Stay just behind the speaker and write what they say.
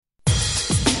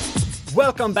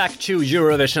Welcome back to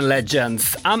Eurovision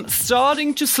Legends. I'm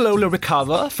starting to slowly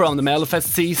recover from the Melfest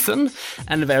season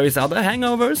and various other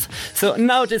hangovers, so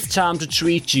now it is time to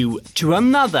treat you to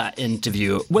another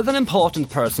interview with an important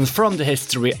person from the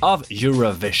history of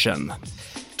Eurovision.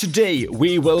 Today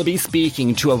we will be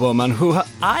speaking to a woman who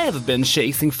I have been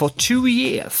chasing for 2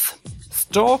 years.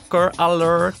 Stalker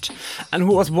alert, and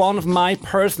who was one of my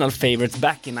personal favorites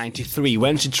back in '93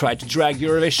 when she tried to drag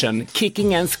Eurovision,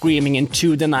 kicking and screaming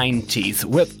into the 90s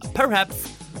with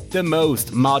perhaps the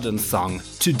most modern song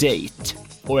to date.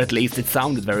 Or at least it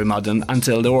sounded very modern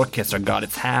until the orchestra got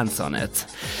its hands on it.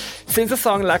 Since a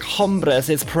song like Hombres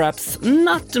is perhaps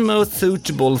not the most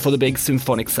suitable for the big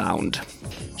symphonic sound.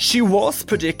 She was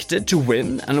predicted to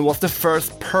win and was the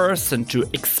first person to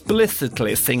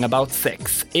explicitly sing about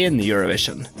sex in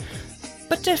Eurovision.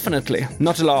 But definitely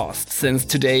not last, since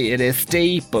today it is a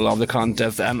staple of the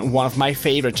contest and one of my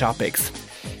favorite topics.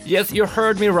 Yes, you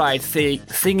heard me right,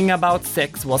 singing about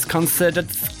sex was considered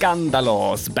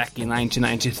scandalous back in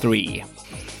 1993.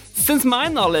 Since my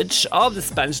knowledge of the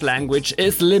Spanish language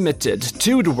is limited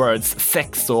to the words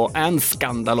sexo and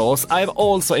scandalos, I've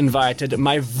also invited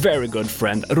my very good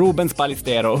friend Rubens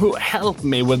Ballestero, who helped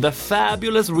me with the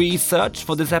fabulous research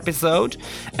for this episode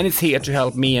and is here to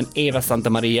help me and Eva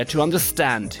Santamaria to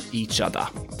understand each other,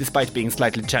 despite being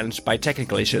slightly challenged by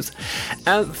technical issues.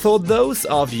 And for those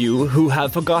of you who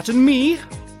have forgotten me,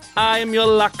 I am your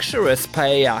luxurious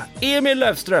paella, Emil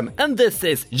Löfström, and this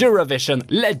is Eurovision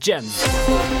Legends.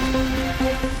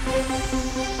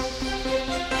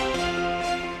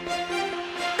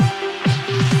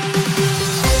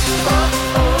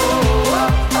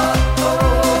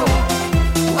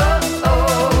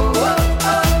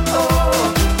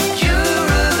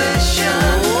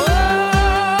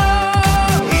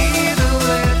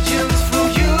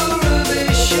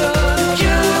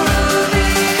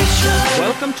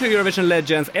 To Eurovision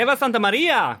Legends, Eva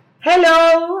Santamaria.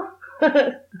 Hello!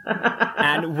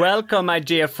 And welcome, my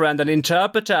dear friend and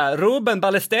interpreter, Ruben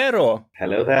Ballestero.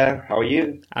 Hello there, how are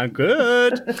you? I'm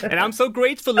good. And I'm so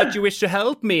grateful that you wish to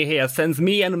help me here, since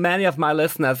me and many of my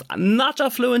listeners are not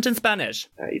fluent in Spanish.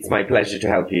 It's my pleasure to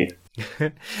help you.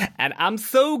 And I'm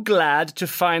so glad to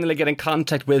finally get in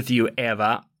contact with you,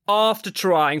 Eva, after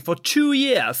trying for 2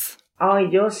 years. Ay,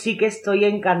 yo sí que estoy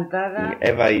encantada.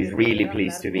 Eva is really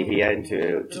pleased to be here and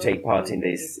to take part in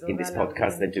this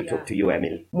podcast and to talk to you,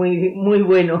 Emil. Muy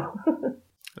bueno.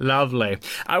 Lovely.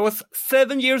 I was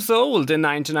 7 years old in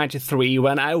 1993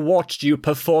 when I watched you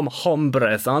perform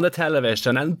Hombres on the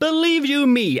television, and believe you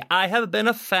me, I have been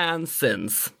a fan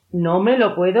since. No me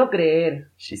lo puedo creer.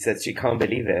 She says she can't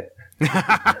believe it.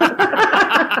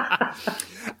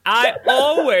 I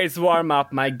always warm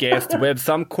up my guest with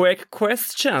some quick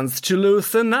questions to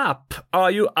loosen up. Are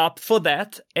you up for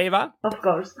that, Eva? Of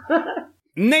course.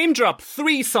 Name drop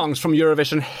 3 songs from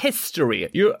Eurovision history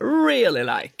you really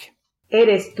like.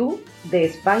 Eres tú, de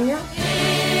España.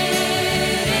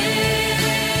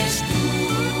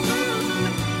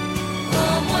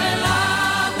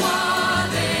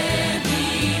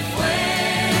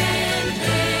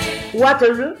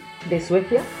 Waterloo, de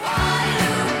Suecia.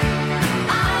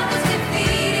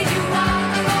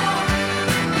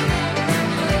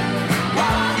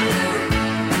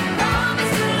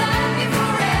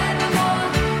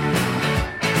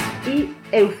 Y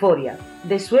Euforia,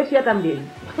 de Suecia también.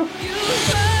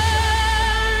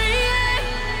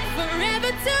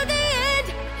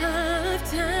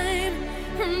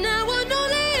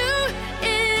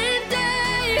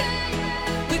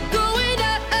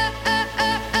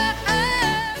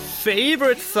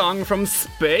 Favorite song from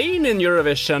Spain in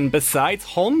Eurovision besides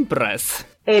Hombres?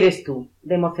 Eres tú,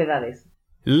 de Mocedades.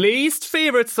 Least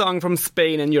favorite song from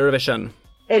Spain in Eurovision?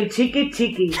 El Chiqui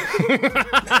Chiqui.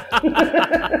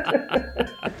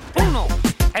 1.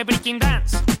 El Breaking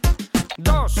Dance.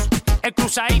 2. El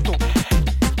Cruzadito.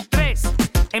 3.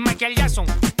 El Michael Jackson.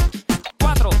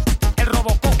 4. El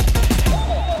Robocop.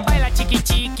 Baila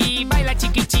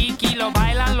chiqui chiqui, lo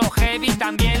bailan los heavy,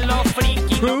 también los friki.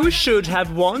 Who should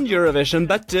have won Eurovision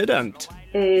but didn't?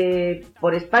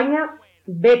 Por España,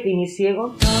 Betty Mi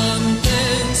Ciego.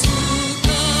 En su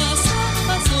casa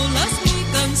a solas mi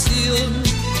canción,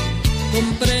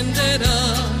 comprenderá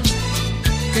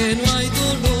que no hay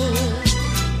dolor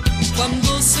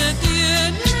cuando se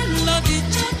tiene la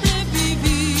dicha de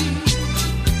vivir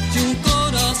y un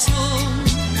corazón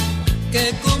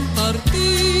que compartir.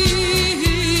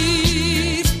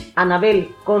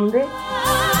 Anabel Conde.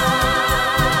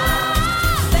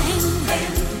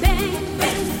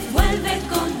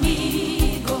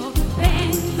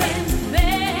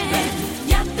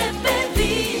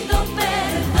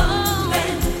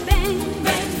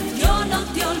 Yo no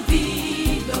te olvido.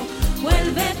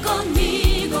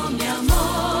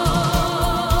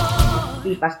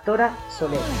 Pastora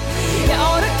Soler. Y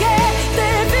ahora que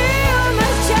te veo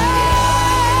marchar,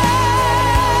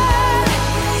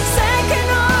 sé que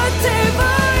no te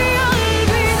voy a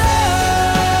olvidar.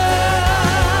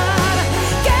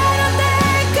 Quédate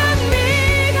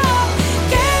conmigo,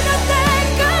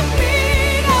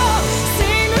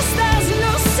 si no estás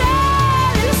no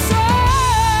sale el sol.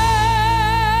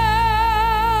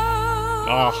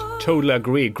 Oh, totally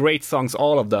agree. Great songs,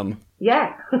 all of them.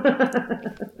 Yeah.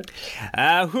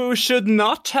 Who should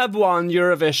not have won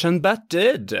Eurovision but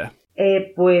did?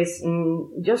 Pues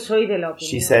yo soy de la opinión.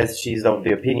 She says she's of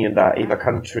the opinion that if a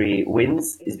country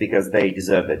wins, it's because they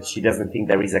deserve it. She doesn't think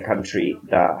there is a country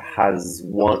that has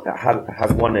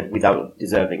won it without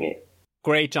deserving it.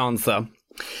 Great answer.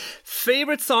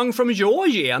 Favorite song from your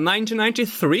year,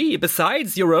 1993,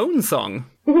 besides your own song?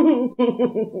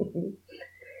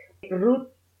 Ruud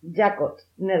Jacot,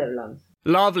 Netherlands.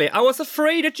 Lovely. I was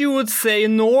afraid that you would say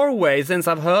Norway, since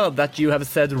I've heard that you have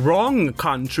said wrong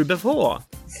country before.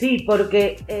 Sí,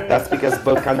 porque... That's because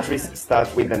both countries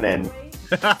start with an N.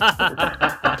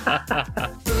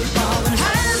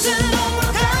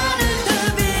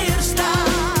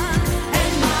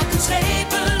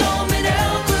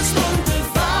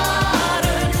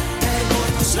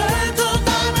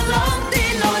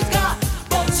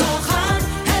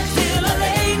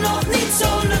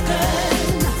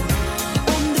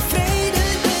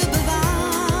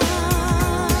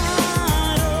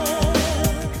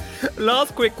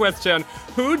 Last quick question.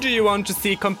 Who do you want to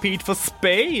see compete for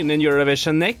Spain in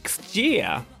Eurovision next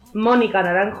year? Mónica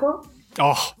Naranjo.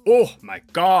 Oh my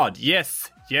God. Yes.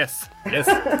 Y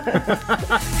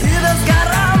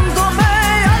desgarrándome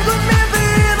algo en mi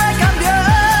vida cambió.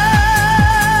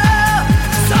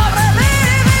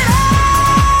 Sobreviviré.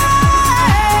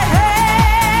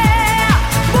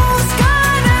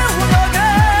 Buscaré un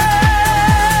hogar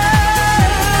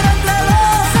entre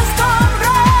los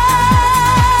escombros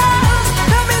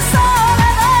de mi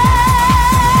soledad.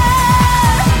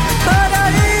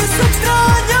 Paraíso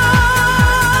extraño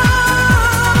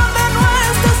donde no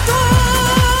estás tú.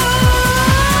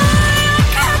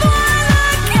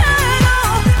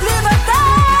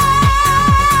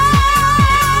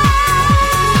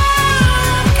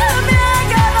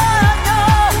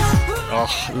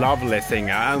 Lovely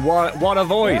singer, and what a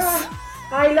voice.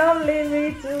 I love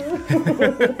me too.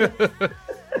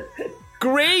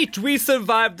 Great, we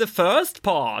survived the first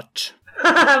part.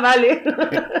 Vale.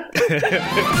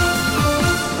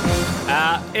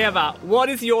 Eva, what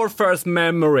is your first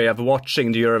memory of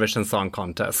watching the Eurovision Song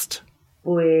Contest?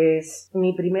 Pues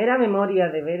mi primera memoria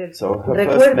de ver el... So her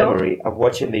first memory of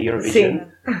watching the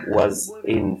Eurovision was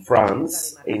in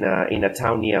France, in a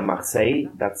town near Marseille.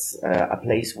 That's a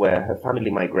place where her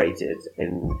family migrated,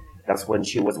 and that's when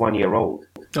she was 1 year old.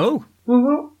 Oh.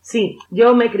 Sí,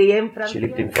 yo me crié en Francia. She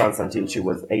lived in France until she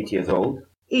was 8 years old.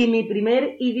 Y mi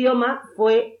primer idioma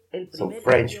fue el So primer...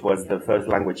 French was the first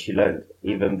language she learned,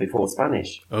 even before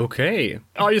Spanish. Okay.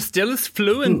 Are you still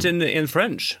fluent in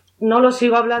French? No lo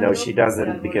sigo hablando. No, she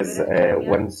doesn't, because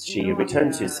when she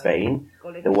returned to Spain,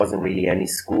 there wasn't really any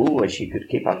school where she could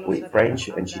keep up with French,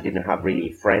 and she didn't have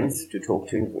really friends to talk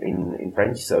to in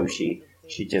French, so she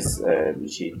did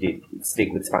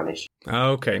stick with Spanish.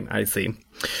 Okay, I see.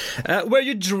 Were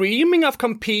you dreaming of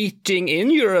competing in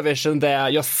Eurovision there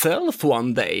yourself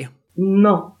one day?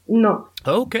 No.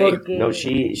 Okay. Porque... No,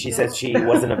 she says she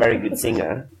wasn't a very good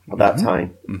singer at that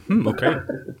time. Okay.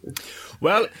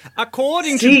 Well,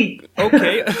 according to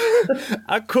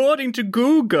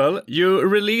Google, you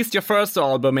released your first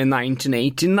album in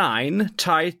 1989,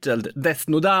 titled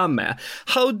Desnudame.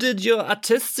 How did your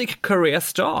artistic career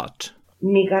start?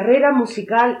 Mi carrera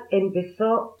musical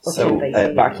empezó... So,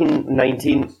 back in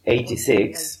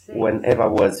 1986, when Eva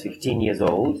was 15 years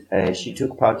old, she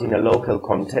took part in a local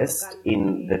contest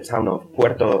in the town of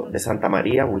Puerto de Santa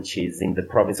Maria, which is in the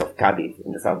province of Cádiz,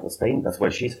 in the south of Spain. That's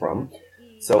where she's from.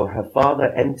 So her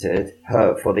father entered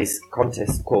her for this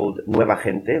contest called Nueva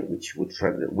Gente, which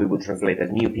we would translate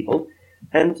as New People,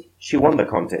 and she won the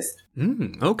contest.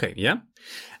 Okay, yeah.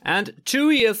 And 2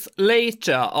 years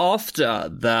later, after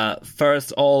the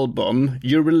first album,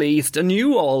 you released a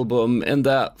new album in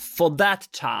the, for that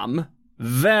time,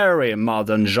 very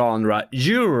modern genre,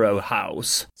 Euro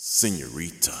House.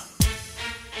 Senorita.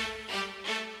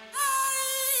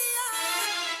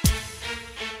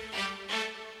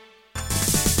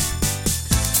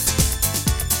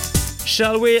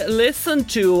 Shall we listen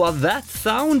to what that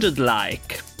sounded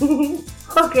like?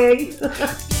 Okay.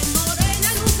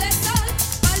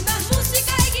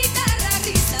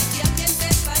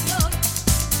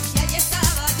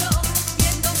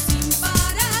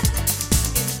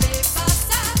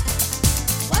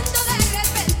 Cuando de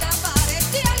repente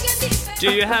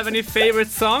Do you have any favorite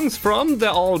songs from the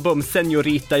album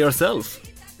Señorita yourself?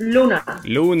 Luna.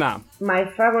 Luna. My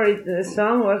favorite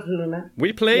song was Luna.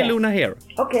 We play Yeah. Luna here.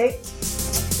 Okay.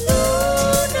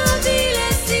 Luna,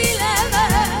 dile si le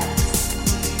ves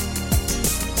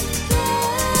que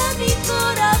mi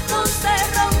corazón se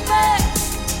rompe,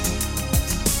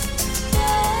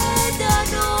 que ya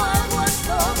no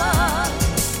aguanto más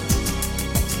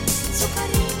su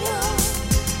cariño.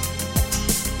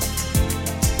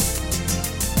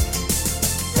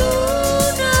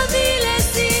 Luna, dile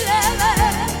si le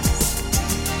ves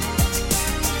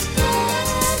que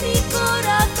mi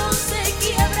corazón se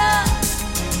quiebra,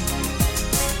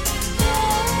 que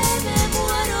me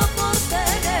muero por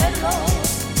tenerlo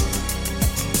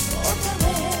otra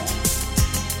vez.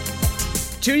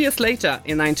 2 years later,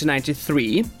 in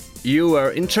 1993, you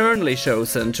were internally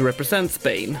chosen to represent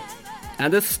Spain.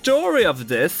 And the story of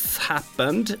this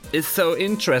happened is so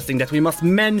interesting that we must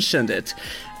mention it.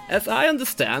 As I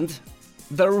understand,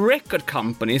 the record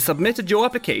company submitted your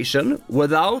application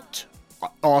without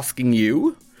asking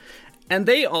you, and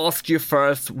they asked you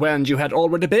first when you had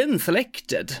already been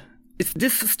selected. Is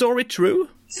this story true?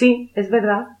 Sí, es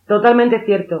verdad. Totalmente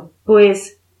cierto.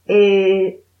 Pues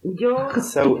yo...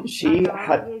 So she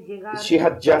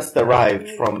had just arrived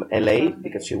from LA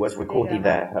because she was recording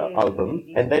there her album,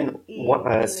 and then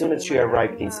as soon as she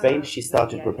arrived in Spain, she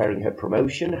started preparing her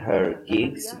promotion, her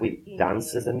gigs with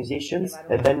dancers and musicians.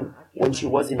 And then when she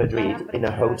was in Madrid in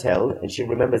a hotel, and she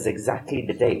remembers exactly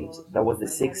the date, that was the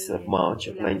 6th of March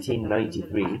of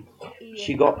 1993,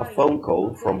 she got a phone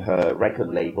call from her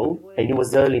record label, and it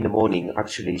was early in the morning,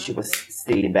 actually, she was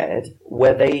still in bed,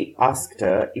 where they asked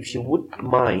her if she would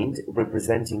mind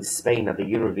representing Spain at the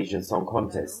Eurovision Song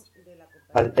Contest.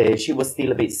 She was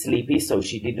still a bit sleepy, so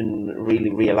she didn't really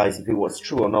realize if it was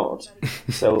true or not.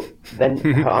 So then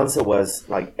her answer was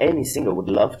like, any singer would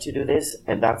love to do this,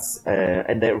 and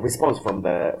and the response from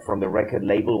the record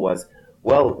label was,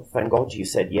 well, thank God you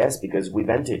said yes, because we've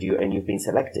entered you and you've been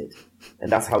selected. And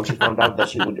that's how she found out that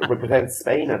she would represent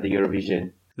Spain at the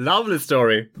Eurovision. Lovely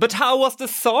story. But how was the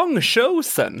song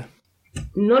chosen?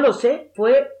 No lo sé,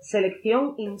 fue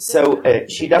selección interna. So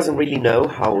she doesn't really know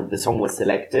how the song was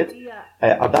selected.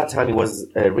 At that time, it was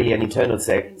really an internal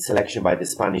selection by the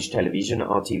Spanish television,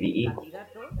 RTVE.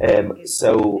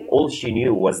 So all she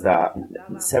knew was that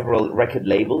several record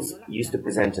labels used to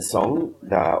present a song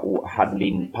that hadn't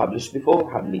been published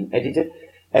before, hadn't been edited,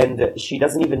 and she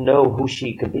doesn't even know who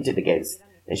she competed against.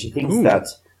 And she thinks that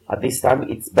at this time,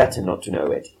 it's better not to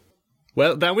know it.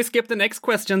 Well, then we skip the next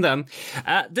question then.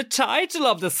 The title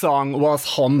of the song was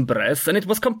Hombres, and it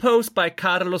was composed by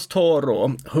Carlos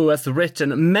Toro, who has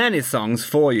written many songs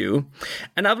for you.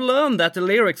 And I've learned that the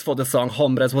lyrics for the song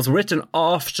Hombres was written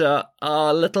after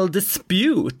a little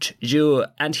dispute you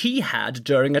and he had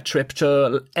during a trip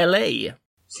to LA.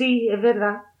 Sí, es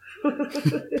verdad.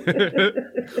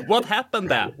 What happened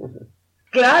there?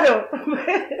 Claro.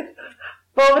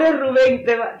 Pobre Rubén,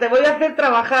 te voy a hacer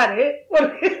trabajar, ¿eh?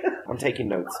 Porque... I'm taking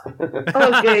notes.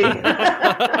 Okay.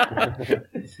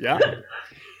 Yeah.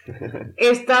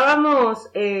 Estábamos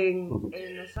en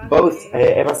Both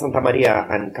Eva Santamaria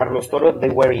and Carlos Toro, they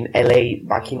were in LA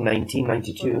back in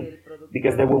 1992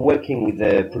 because they were working with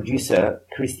the producer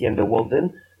Christian de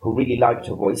Walden, who really liked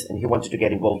her voice and he wanted to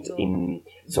get involved in...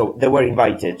 So they were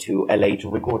invited to LA to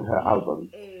record her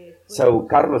album. So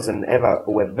Carlos and Eva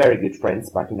were very good friends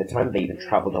back in the time. They even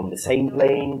traveled on the same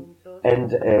plane.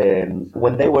 And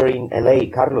when they were in LA,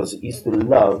 Carlos used to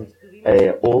love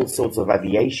all sorts of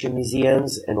aviation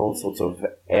museums and all sorts of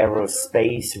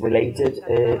aerospace-related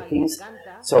things.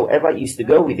 So Eva used to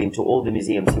go with him to all the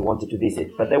museums he wanted to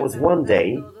visit. But there was one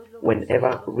day when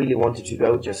Eva really wanted to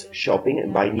go just shopping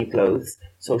and buy new clothes.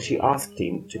 So she asked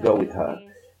him to go with her.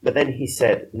 But then he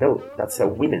said, no, that's a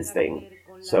women's thing.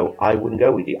 So I wouldn't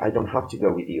go with you. I don't have to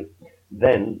go with you.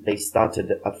 Then they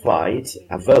started a fight,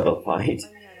 a verbal fight,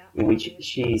 in which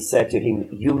she said to him,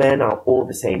 you men are all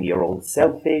the same. You're all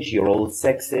selfish. You're all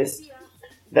sexist.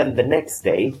 Then the next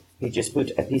day, he just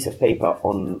put a piece of paper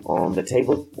on the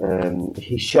table.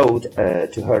 He showed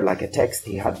to her like a text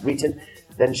he had written.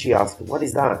 Then she asked, what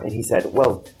is that? And he said,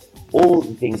 well, all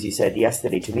the things you said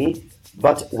yesterday to me,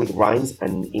 but with rhymes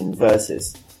and in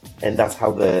verses. And that's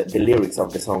how the lyrics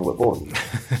of the song were born.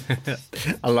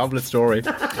 A lovely story.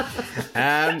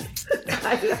 I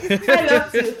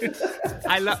love you.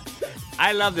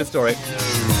 I love this story.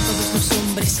 Todos los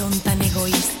hombres son tan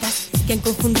egoístas que han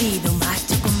confundido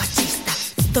macho con machista.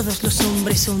 Todos los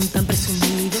hombres son tan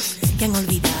presumidos que han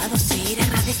olvidado ser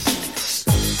agradecidos.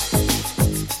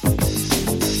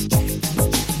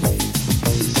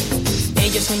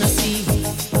 Ellos son así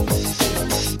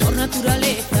por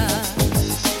naturaleza.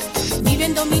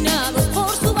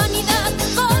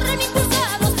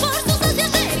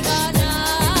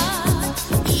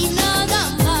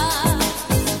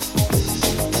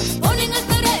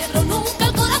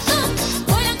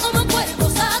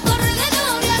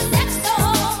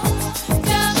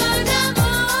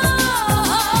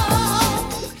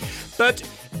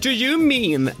 Do you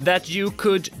mean that you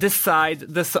could decide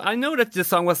I know that the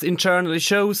song was internally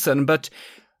chosen, but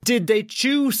did they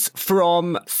choose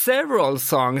from several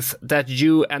songs that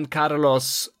you and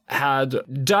Carlos had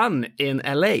done in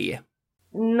LA?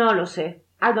 No lo sé.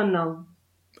 I don't know.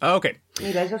 Okay.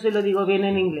 Mira, eso sí lo digo bien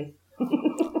en inglés.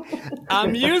 A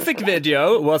music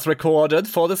video was recorded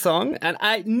for the song, and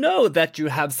I know that you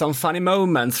have some funny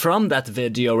moments from that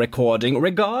video recording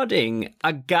regarding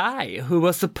a guy who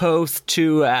was supposed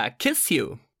to kiss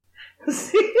you.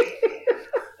 Sí.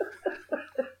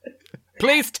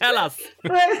 Please tell us.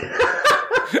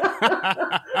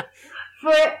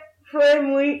 Fue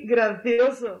muy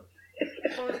gracioso.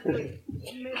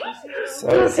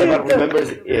 So Eva remembers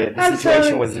the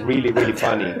situation was really, really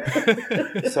funny.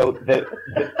 So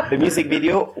the music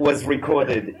video was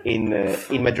recorded in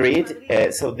Madrid.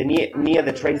 So near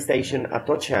the train station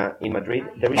Atocha in Madrid,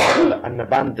 there is an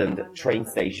abandoned train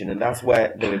station, and that's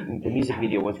where the music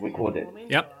video was recorded.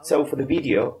 Yep. So for the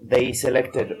video, they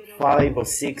selected 5 or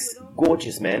 6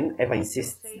 gorgeous men. Eva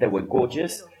insists they were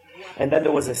gorgeous. And then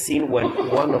there was a scene when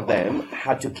one of them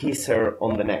had to kiss her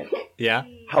on the neck. Yeah.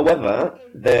 However,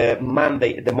 the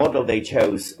model they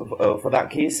chose for that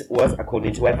kiss was,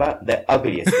 according to Eva, the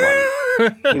ugliest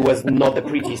one. He was not the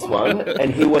prettiest one,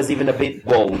 and he was even a bit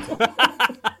bald.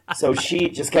 So she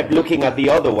just kept looking at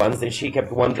the other ones, and she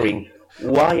kept wondering,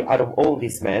 why out of all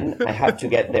these men I have to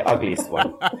get the ugliest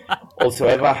one? Also,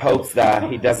 Eva hopes that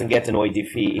he doesn't get annoyed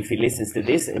if he listens to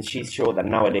this, and she's sure that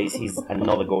nowadays he's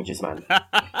another gorgeous man.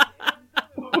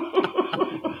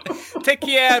 Te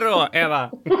quiero, Eva.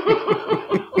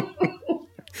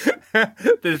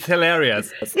 This is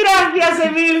hilarious. Gracias,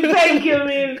 Emil. Thank you,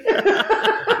 Emil.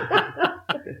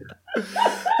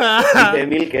 Dice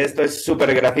Emil que esto es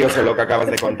súper gracioso lo que acabas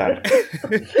de contar.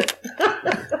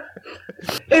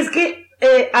 Es que,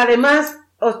 además,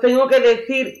 os tengo que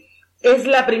decir, es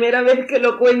la primera vez que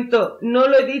lo cuento. No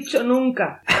lo he dicho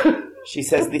nunca. She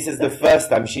says this is the first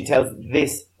time she tells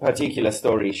this particular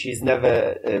story. She's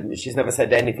never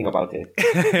said anything about it.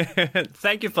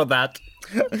 Thank you for that.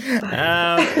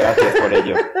 Gracias por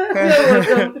ello.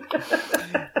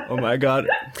 Oh my God.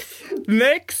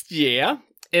 Next year,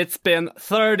 it's been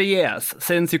 30 years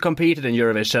since you competed in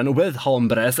Eurovision with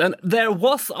Hombres, and there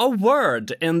was a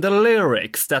word in the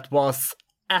lyrics that was,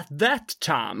 at that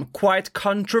time, quite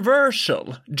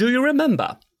controversial. Do you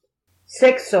remember?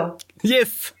 Sexo.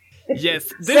 Yes.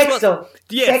 Yes. Sexo.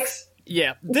 Yes. Sex.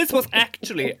 Yeah. This was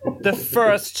actually the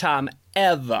first time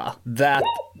ever that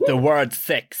the word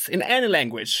sex in any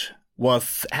language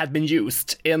had been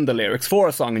used in the lyrics for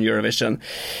a song in Eurovision.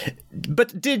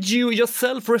 But did you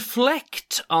yourself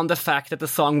reflect on the fact that the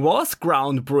song was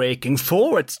groundbreaking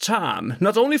for its time,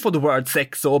 not only for the word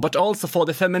sexo, but also for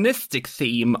the feministic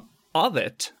theme of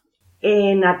it?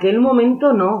 En aquel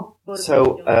momento no.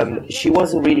 So she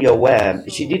wasn't really aware.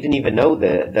 She didn't even know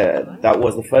that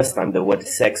was the first time the word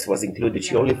sex was included.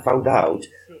 She only found out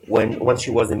once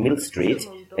she was in Mill Street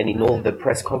and in all the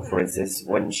press conferences.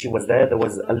 When she was there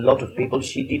was a lot of people.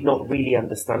 She did not really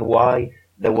understand why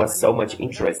there was so much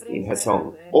interest in her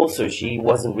song. Also, she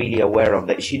wasn't really aware of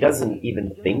that. She doesn't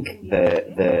even think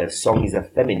the song is a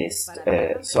feminist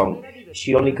song.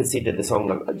 She only considered the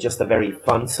song just a very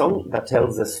fun song that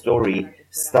tells a story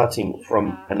starting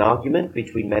from an argument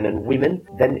between men and women.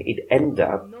 Then it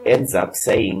ends up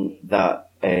saying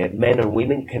that men and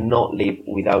women cannot live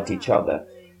without each other,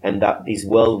 and that this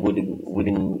world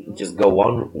wouldn't just go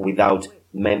on without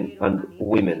men and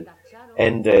women.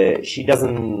 And she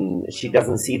doesn't see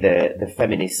the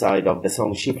feminist side of the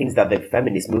song. She thinks that the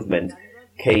feminist movement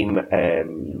came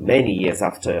many years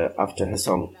after her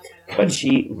song. But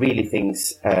she really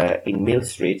thinks in Mill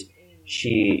Street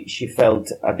she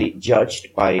felt a bit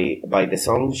judged by the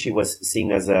song. She was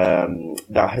seen as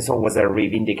that her song was a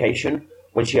reivindication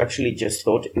when she actually just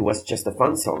thought it was just a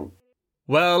fun song.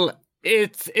 Well,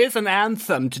 it is an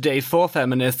anthem today for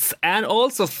feminists and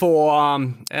also for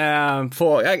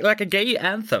like a gay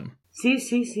anthem.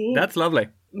 Sí. That's lovely.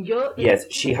 Yes,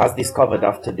 she has discovered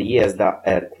after the years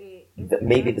that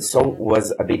maybe the song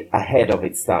was a bit ahead of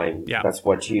its time. Yeah. That's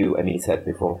what you, Emily, said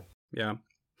before. Yeah.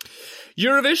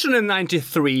 Eurovision in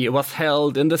 '93 was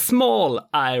held in the small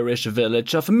Irish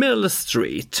village of Mill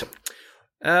Street.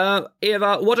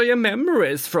 Eva, what are your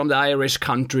memories from the Irish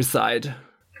countryside?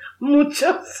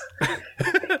 Muchos.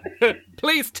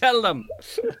 Please tell them.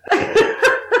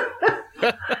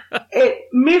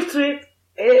 Mill Street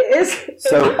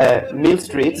So, Mill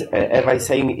Street, Eva is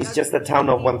saying, is just a town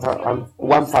of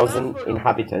 1,000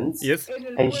 inhabitants. Yes.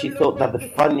 And she thought that the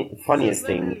funniest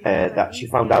thing that she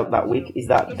found out that week is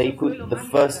that they put the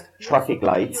first traffic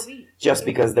lights just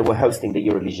because they were hosting the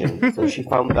Eurovision. So she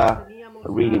found that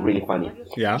really, really funny.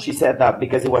 Yeah. She said that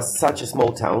because it was such a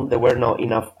small town, there were not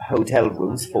enough hotel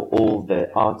rooms for all the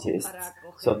artists.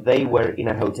 So they were in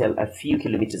a hotel a few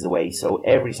kilometers away. So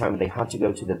every time they had to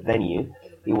go to the venue,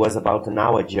 it was about an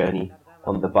hour journey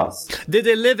on the bus. Did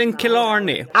they live in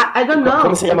Killarney? I don't know.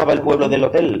 ¿Cómo se llamaba el pueblo del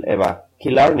hotel, Eva?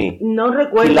 Killarney. No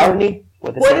recuerdo. Killarney.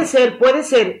 Puede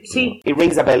ser, sí. It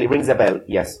rings a bell,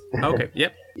 yes. Okay,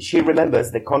 yep. She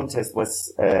remembers the contest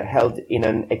was held in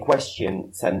an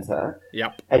equestrian center.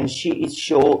 Yep. And she is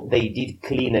sure they did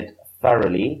clean it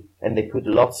thoroughly and they put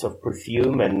lots of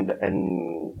perfume and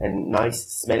nice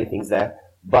smelly things there.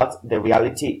 But the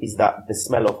reality is that the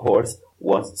smell of horse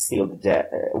was still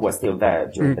there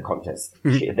during the contest.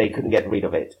 They couldn't get rid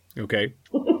of it. Okay.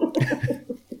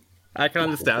 I can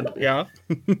understand, yeah.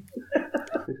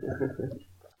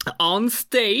 On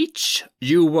stage,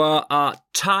 you wore a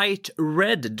tight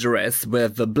red dress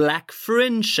with black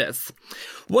fringes.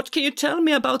 What can you tell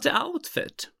me about the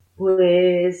outfit?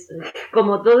 Pues,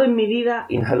 como todo en mi vida...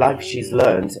 In her life, she's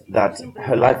learned that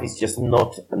her life is just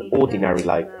not an ordinary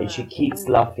life, and she keeps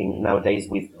laughing nowadays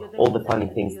with all the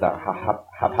funny things that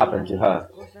have happened to her.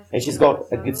 And she's got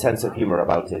a good sense of humor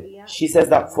about it. She says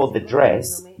that for the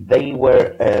dress, they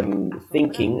were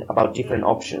thinking about different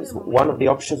options. One of the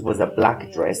options was a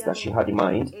black dress that she had in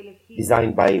mind,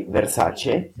 designed by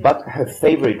Versace, but her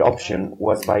favorite option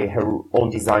was by her own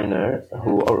designer,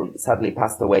 who sadly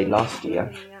passed away last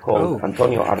year, called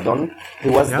Antonio Ardón,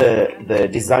 who was the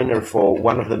designer for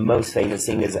one of the most famous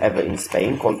singers ever in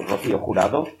Spain, called Rocío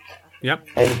Jurado. Yep.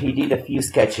 And he did a few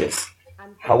sketches.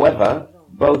 However,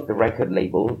 both the record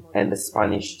label and the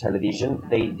Spanish television,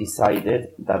 they decided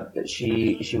that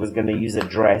she was going to use a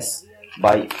dress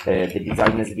by the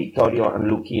designers Vittorio and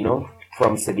Luchino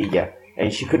from Sevilla.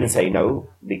 And she couldn't say no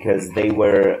because they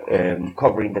were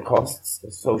covering the costs.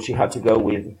 So she had to go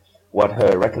with what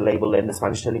her record label and the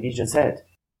Spanish television said.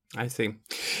 I see.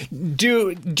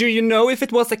 Do you know if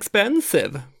it was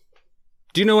expensive?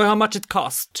 Do you know how much it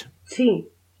cost? Sí,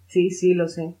 lo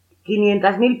sé.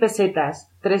 500,000 pesetas,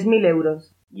 3,000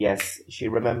 euros. Yes, she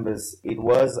remembers it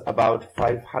was about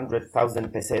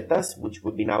 500,000 pesetas, which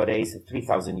would be nowadays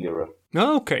 3,000 euro.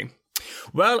 Okay.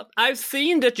 Well, I've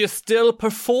seen that you still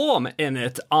perform in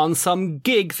it on some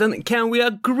gigs, and can we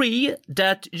agree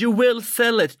that you will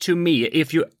sell it to me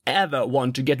if you ever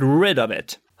want to get rid of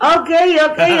it? Okay,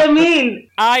 Emil.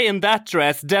 In that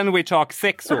dress, then we talk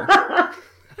sexo.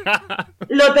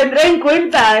 Lo tendré en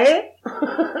cuenta, ¿eh?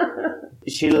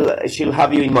 She'll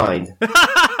have you in mind.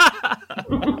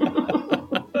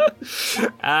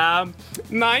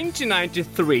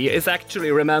 1993 is actually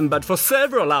remembered for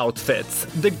several outfits.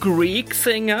 The Greek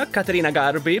singer Katerina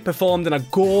Garbi performed in a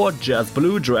gorgeous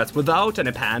blue dress without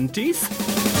any panties.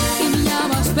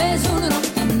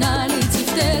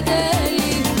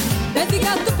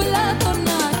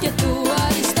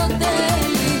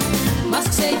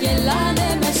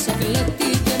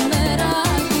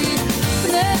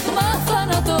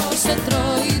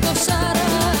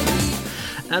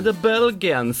 And the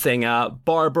Belgian singer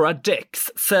Barbara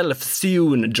Dick's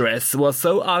self-sewn dress was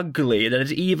so ugly that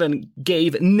it even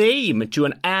gave name to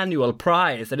an annual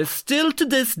prize that is still to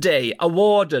this day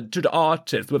awarded to the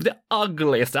artist with the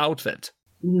ugliest outfit.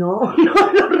 No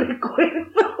lo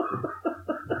recuerdo.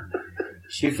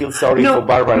 She feels sorry for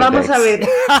Barbara Vamos Dix. a ver.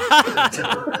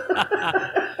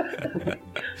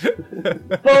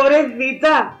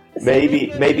 Pobrecita.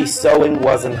 Maybe sewing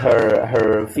wasn't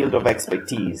her field of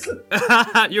expertise.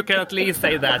 You can at least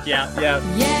say that, yeah.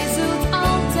 Jij zult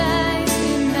altijd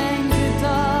in mijn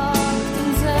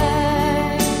gedachten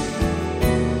zijn.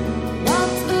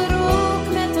 Wat er ook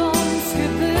met ons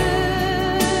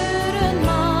gebeuren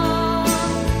mag.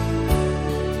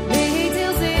 Weet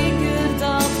heel zeker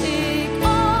dat ik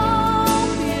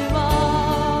op je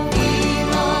wacht.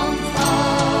 Iemand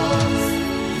als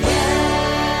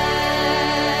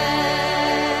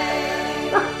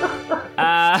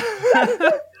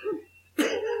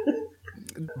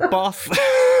Boss.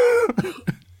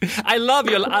 I love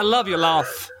your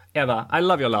laugh, Eva. I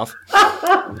love your laugh.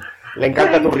 Le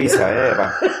encanta tu risa,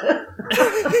 Eva.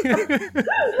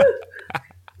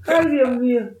 Ay, Dios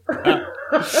mío.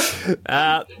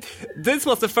 This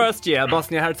was the first year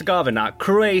Bosnia-Herzegovina,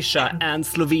 Croatia and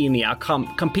Slovenia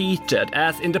competed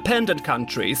as independent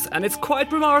countries, and it's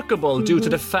quite remarkable due to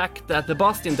the fact that the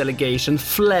Bosnian delegation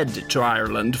fled to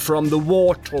Ireland from the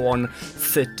war-torn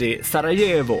city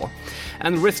Sarajevo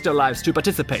and risked their lives to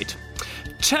participate.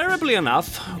 Terribly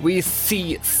enough, we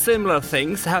see similar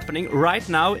things happening right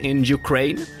now in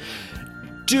Ukraine.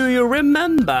 Do you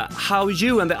remember how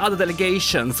you and the other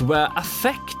delegations were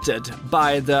affected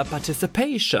by the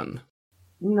participation?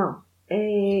 No,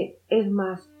 es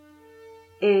más,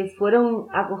 fueron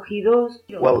acogidos.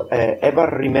 Well, Eva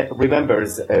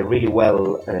remembers really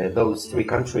well those three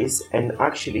countries, and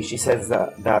actually she says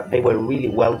that they were really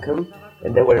welcome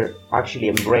and they were actually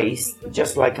embraced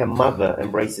just like a mother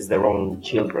embraces their own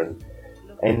children.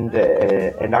 And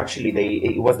actually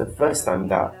it was the first time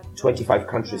that 25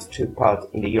 countries took part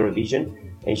in the Eurovision,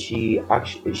 and she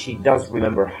does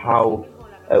remember how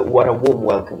what a warm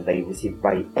welcome they received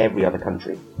by every other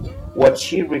country. What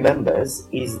she remembers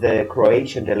is the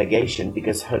Croatian delegation,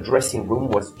 because her dressing room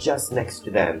was just next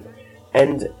to them,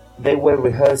 and they were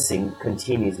rehearsing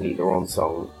continuously their own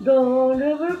song. Don't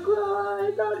ever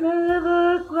cry, don't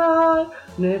ever cry,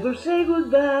 never say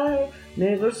goodbye,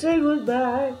 never say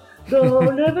goodbye,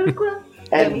 don't ever cry.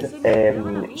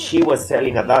 And she was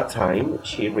telling at that time,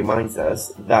 she reminds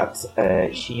us, that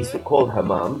she used to call her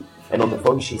mom, and on the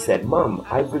phone she said, "Mom,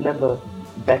 I remember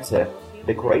better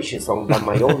the Croatian song than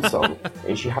my own song."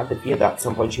 And she had the fear that at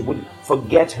some point she would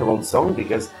forget her own song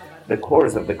because the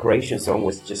chorus of the Croatian song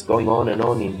was just going on and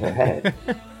on in her head.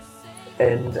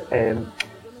 And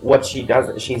what she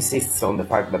does, she insists on the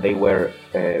fact that they were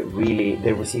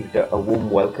they received a warm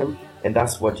welcome, and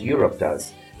that's what Europe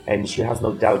does. And she has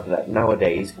no doubt that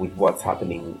nowadays, with what's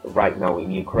happening right now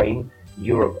in Ukraine,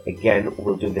 Europe again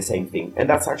will do the same thing. And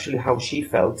that's actually how she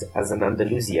felt as an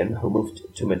Andalusian who moved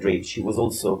to Madrid. She was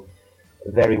also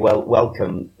very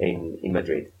welcome in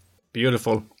Madrid.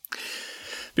 Beautiful.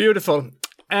 Beautiful.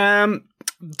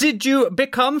 Did you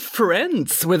become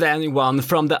friends with anyone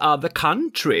from the other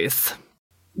countries?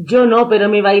 Yo no, pero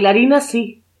mi bailarina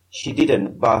sí. She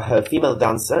didn't, but her female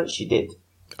dancer, she did.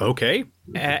 Okay.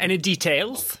 Any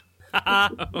details?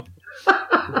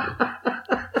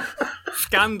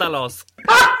 Scandalous.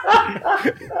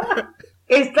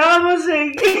 Estábamos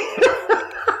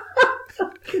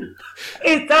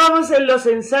en los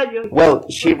ensayos. Well,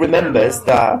 she remembers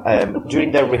that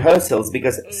during the rehearsals,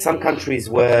 because some countries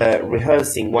were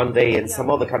rehearsing one day and some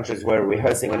other countries were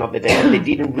rehearsing another day, and they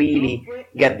didn't really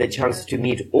get the chance to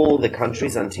meet all the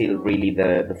countries until really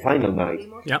the final night.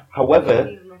 Yep.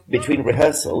 However, between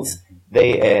rehearsals,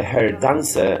 her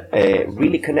dancer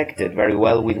really connected very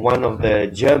well with one of the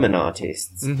German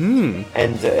artists. Mm-hmm.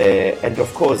 And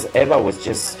of course, Eva was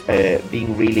just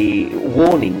being really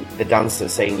warning the dancer,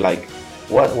 saying like,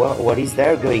 what is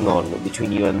there going on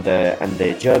between you and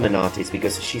the German artist?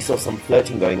 Because she saw some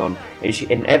flirting going on,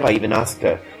 and Eva even asked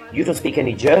her, "You don't speak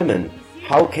any German.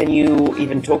 How can you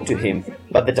even talk to him?"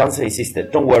 But the dancer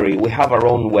insisted, "Don't worry, we have our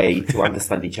own way to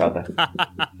understand each other."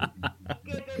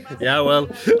 Yeah, well,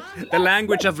 the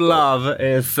language of love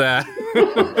is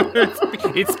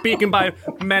it's spoken by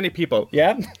many people.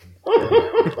 Yeah.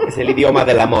 Es el idioma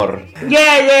del amor.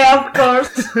 Yeah, of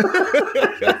course.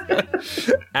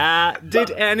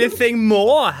 Did anything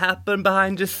more happen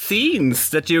behind the scenes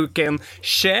that you can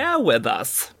share with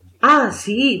us? Ah,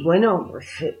 sí, bueno, pues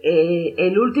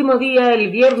el último día,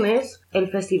 el viernes, el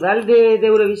festival de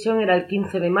Eurovisión era el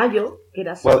 15 de mayo, que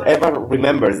era... Well, Eva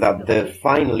remembers that the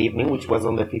final evening, which was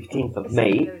on the 15th of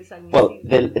May, well,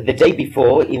 the day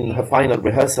before, in her final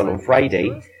rehearsal on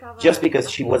Friday, just because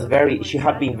she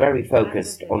had been very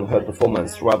focused on her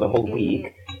performance throughout the whole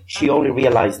week, she only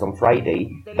realized on Friday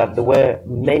that there were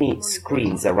many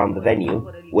screens around the venue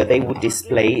where they would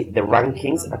display the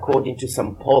rankings according to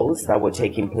some polls that were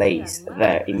taking place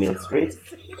there in Mill Street.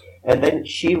 And then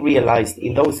she realized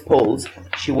in those polls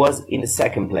she was in the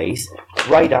second place,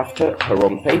 right after her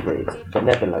own favorite, the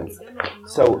Netherlands.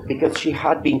 So, because she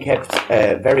had been kept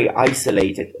very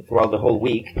isolated throughout the whole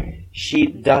week, she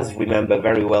does remember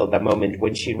very well that moment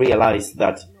when she realized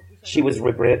that she was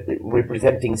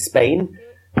representing Spain,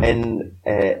 and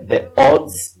the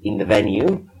odds in the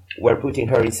venue were putting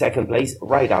her in second place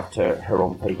right after her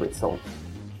own favorite song.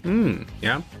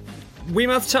 Yeah. We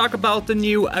must talk about the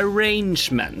new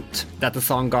arrangement that the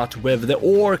song got with the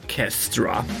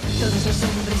orchestra. Todos los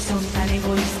hombres son tan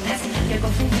egoístas que han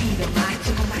confundido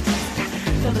macho con machista.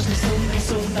 Todos los hombres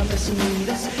son tan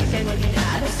presumidos que han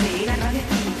olvidado ser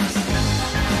agradecidos.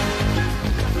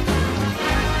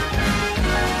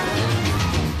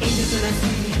 Ellos son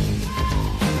así,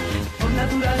 por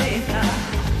naturaleza.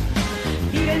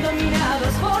 Viven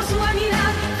dominados por su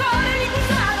vanidad, corren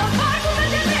impulsados por su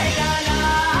mente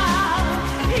regalar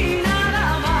y nada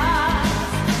más.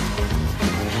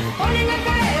 Ponen el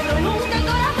cerebro y nunca el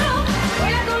corazón,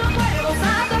 juegan con los cuervos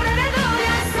a su alrededor y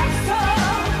al sexo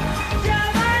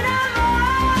llaman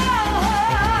amor.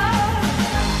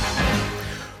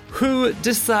 Who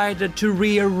decided to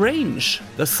rearrange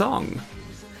the song?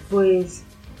 Pues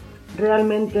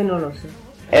realmente no lo sé.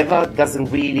 Eva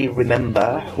doesn't really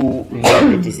remember who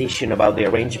made the decision about the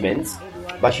arrangements,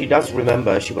 but she does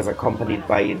remember she was accompanied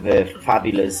by the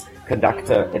fabulous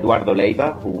conductor Eduardo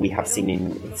Leiva, who we have seen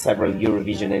in several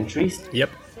Eurovision entries. Yep.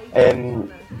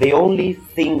 The only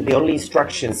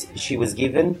instructions she was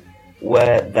given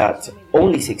were that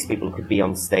only 6 people could be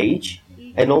on stage,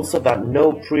 and also that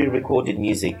no pre-recorded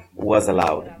music was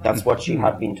allowed. That's what she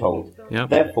had been told. Yeah.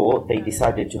 Therefore, they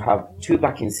decided to have 2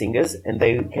 backing singers, and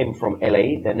they came from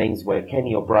LA. Their names were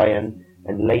Kenny O'Brien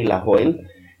and Leila Hoyle.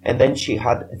 And then she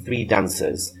had 3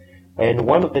 dancers. And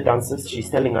one of the dancers, she's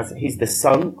telling us, he's the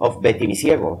son of Betty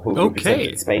Misiego, who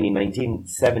represented Spain in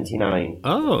 1979.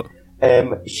 Oh.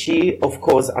 She, of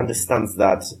course, understands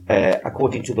that,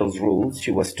 according to those rules,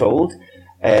 she was told,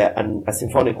 and a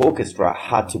symphonic orchestra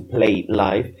had to play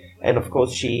live. And of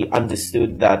course, she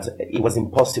understood that it was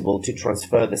impossible to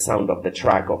transfer the sound of the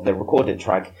track, of the recorded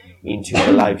track, into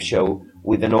a live show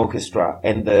with an orchestra.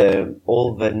 And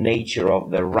all the nature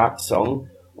of the rap song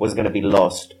was going to be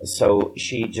lost. So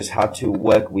she just had to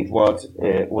work with what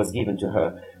was given to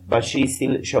her. But she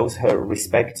still shows her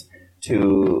respect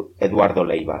to Eduardo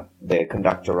Leiva, the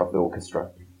conductor of the orchestra.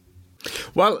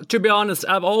 Well, to be honest,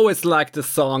 I've always liked the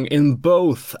song in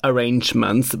both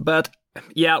arrangements, but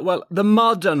yeah, well, the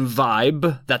modern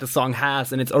vibe that the song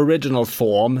has in its original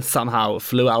form somehow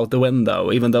flew out the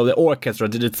window, even though the orchestra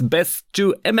did its best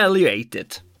to ameliorate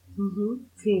it.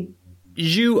 Sí.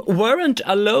 You weren't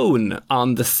alone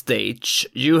on the stage.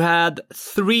 You had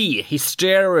 3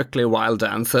 hysterically wild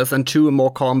dancers and 2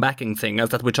 more calm backing singers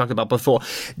that we talked about before.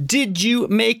 Did you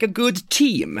make a good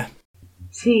team?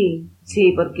 Sí,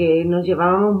 porque nos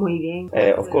llevábamos muy bien.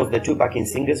 Of course, the 2 backing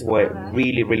singers were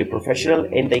really, really professional,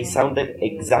 and they sounded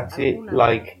exactly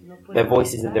like their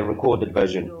voices in the recorded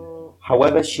version.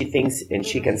 However, she thinks, and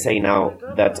she can say now,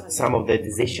 that some of the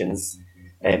decisions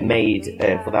made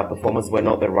for that performance were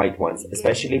not the right ones,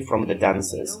 especially from the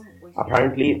dancers.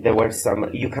 Apparently, there were some.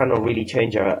 You cannot really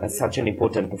change such an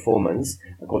important performance,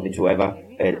 according to Eva,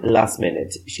 last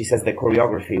minute. She says the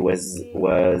choreography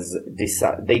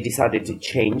they decided to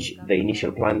change the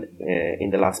initial plan in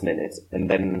the last minute, and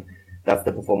then that's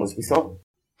the performance we saw.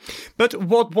 But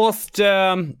what was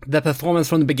the performance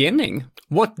from the beginning?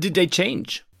 What did they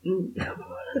change?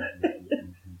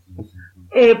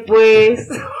 Pues.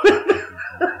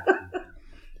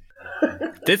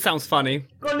 This sounds funny.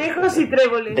 Conejos y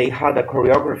tréboles. They had a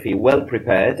choreography well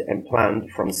prepared and planned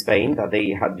from Spain that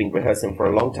they had been rehearsing for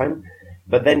a long time.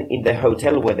 But then in the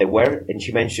hotel where they were, and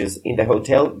she mentions in the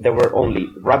hotel, there were only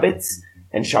rabbits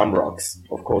and shamrocks.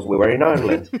 Of course, we were in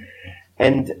Ireland.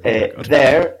 And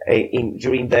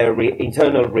during their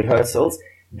internal rehearsals,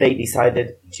 they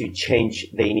decided to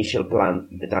change the initial plan,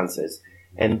 the dancers.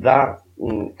 And that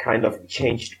kind of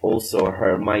changed also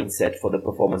her mindset for the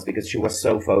performance, because she was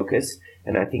so focused,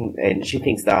 and she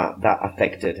thinks that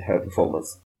affected her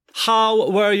performance. How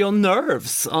were your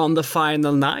nerves on the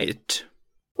final night?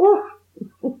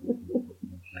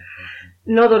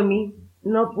 No dormí,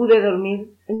 no pude dormir.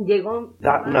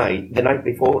 That night, the night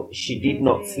before, she did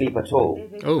not sleep at all.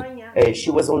 Oh.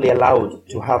 She was only allowed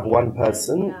to have one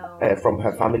person from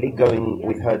her family going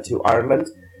with her to Ireland,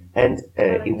 and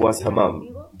it was her mum.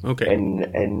 Okay.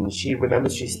 And she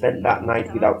remembers she spent that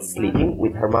night without sleeping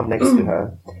with her mum next to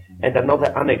her. And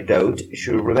another anecdote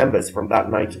she remembers from that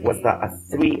night was that at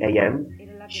 3 a.m.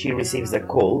 she receives a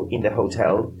call in the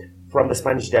hotel from the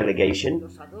Spanish delegation,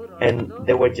 and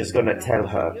they were just going to tell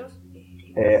her,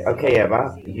 okay,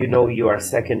 Eva, you know you are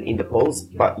second in the polls,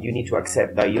 but you need to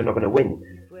accept that you're not going to win.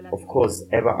 Of course,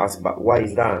 Eva asked, but why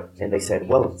is that? And they said,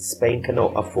 well, Spain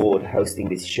cannot afford hosting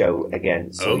this show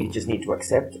again, so you just need to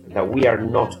accept that we are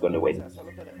not going to win.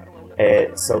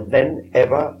 So then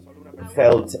Eva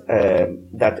felt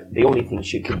that the only thing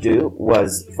she could do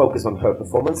was focus on her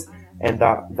performance, and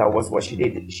that was what she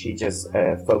did. She just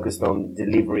focused on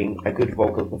delivering a good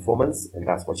vocal performance, and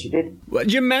that's what she did. Well,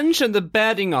 you mentioned the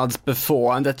betting odds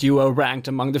before, and that you were ranked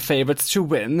among the favorites to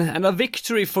win, and a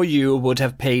victory for you would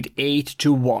have paid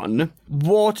 8-1.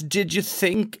 What did you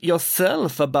think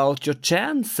yourself about your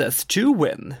chances to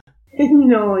win?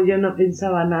 No, yo no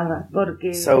pensaba nada.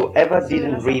 Porque So Eva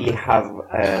didn't really have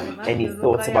any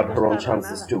thoughts about her own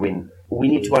chances to win. We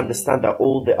need to understand that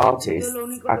all the artists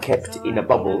are kept in a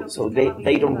bubble, so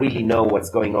they don't really know what's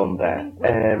going on there.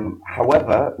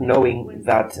 However, knowing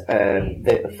that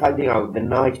finding out the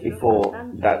night before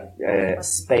that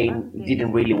Spain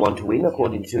didn't really want to win,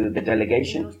 according to the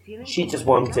delegation, she just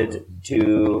wanted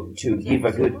to give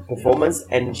a good performance,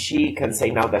 and she can say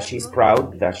now that she's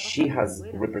proud that she has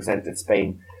represented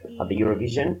Spain at the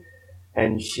Eurovision,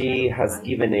 and she has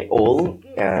given it all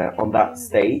on that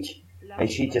stage. And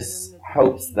she just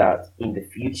hopes that in the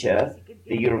future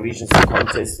the Eurovision Song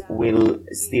Contest will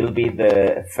still be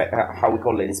the how we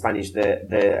call it in Spanish,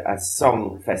 the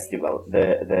song festival,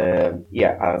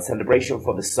 a celebration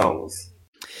for the songs.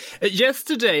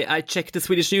 Yesterday, I checked the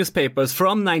Swedish newspapers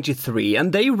from '93,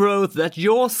 and they wrote that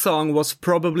your song was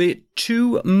probably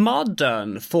too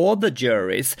modern for the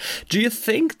juries. Do you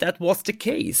think that was the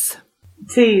case?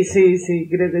 Sí,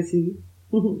 creo que sí.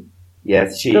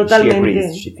 Yes, she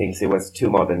agrees. She thinks it was too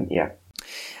modern, yeah.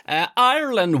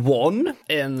 Ireland won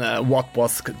in what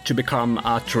was to become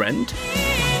a trend.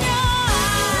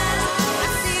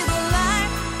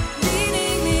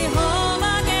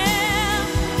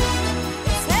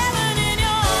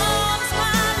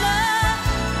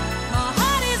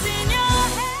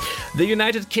 The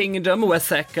United Kingdom were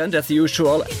second, as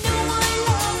usual.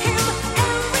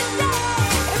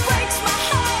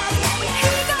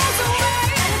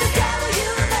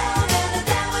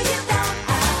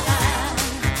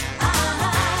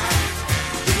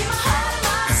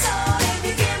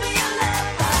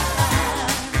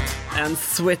 And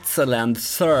Switzerland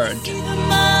third.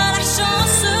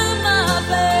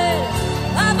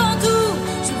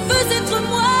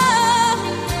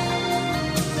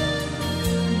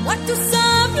 Tout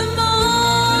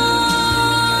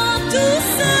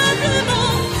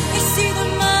simplement, et si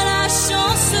demain la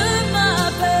chance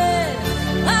m'appelle,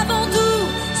 avant tout,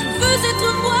 je veux être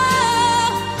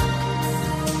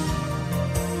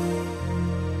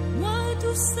moi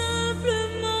tout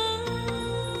simplement.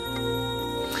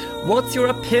 What's your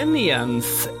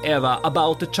opinions, Eva,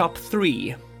 about the top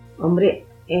three? Hombre,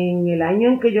 en el año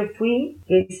en que yo fui,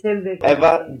 que es el de...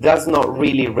 Eva does not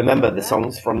really remember the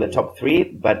songs from the top three,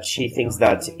 but she thinks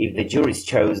that if the juries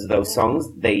chose those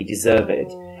songs, they deserve it.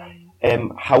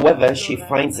 However, she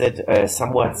finds it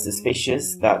somewhat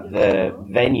suspicious that the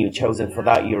venue chosen for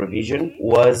that Eurovision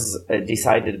was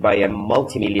decided by a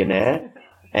multimillionaire,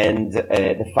 and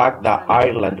the fact that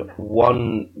Ireland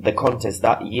won the contest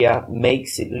that year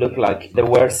makes it look like there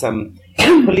were some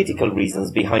political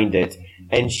reasons behind it.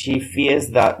 And she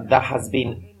fears that that has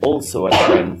been also a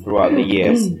trend throughout the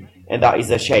years, and that is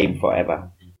a shame for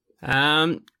Eva.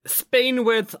 Spain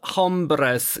with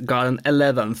Hombres got an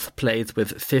 11th place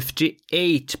with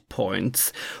 58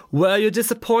 points. Were you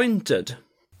disappointed?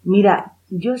 Mira,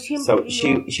 yo siempre... So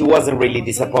she wasn't really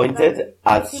disappointed,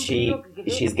 as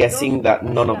she's guessing that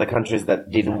none of the countries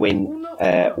that didn't win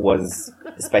was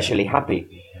especially happy.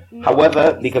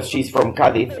 However, because she's from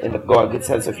Cádiz and got a good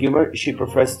sense of humor, she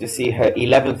prefers to see her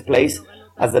 11th place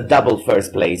as a double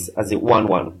first place, as it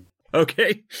 1-1.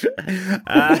 Okay.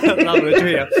 Lovely to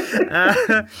hear.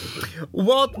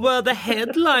 What were the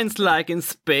headlines like in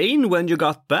Spain when you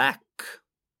got back?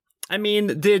 I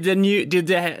mean, did the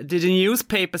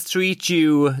newspapers treat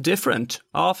you different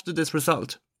after this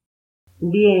result?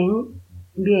 Bien.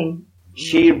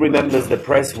 She remembers the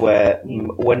press were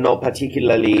not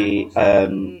particularly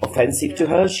offensive to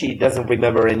her. She doesn't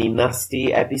remember any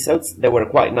nasty episodes. They were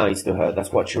quite nice to her.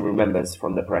 That's what she remembers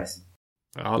from the press.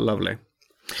 Oh, lovely.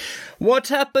 What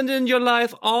happened in your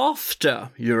life after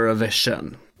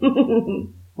Eurovision?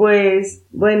 Pues,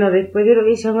 bueno, después de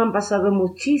Eurovision han pasado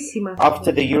muchísimas.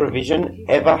 After the Eurovision,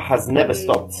 Eva has never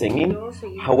stopped singing.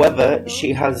 However,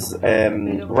 she has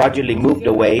gradually moved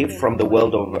away from the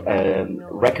world of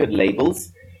record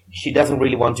labels. She doesn't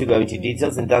really want to go into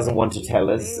details and doesn't want to tell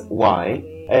us why.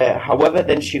 However,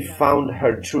 then she found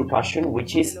her true passion,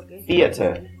 which is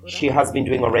theatre. She has been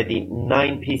doing already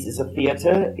 9 pieces of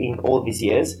theatre in all these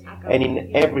years, and in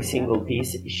every single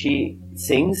piece she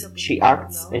sings, she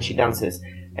acts, and she dances.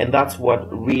 And that's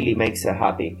what really makes her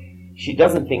happy. She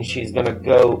doesn't think she's going to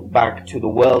go back to the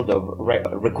world of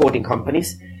recording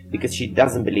companies because she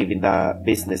doesn't believe in that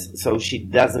business. So she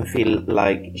doesn't feel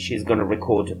like she's going to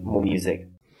record more music.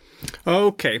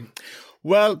 Okay.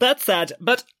 Well, that's sad.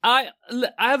 But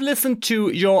I've listened to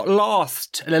your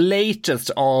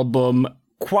latest album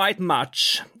quite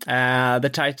much. The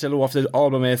title of the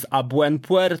album is A Buen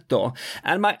Puerto,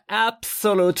 and my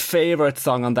absolute favorite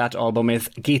song on that album is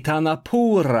Gitana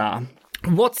Pura.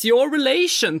 What's your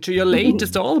relation to your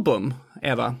latest album,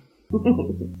 Eva?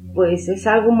 Pues es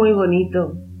algo muy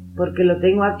bonito, porque lo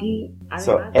tengo aquí.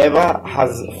 So Eva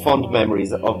has fond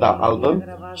memories of that album.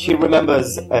 She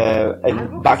remembers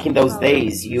and back in those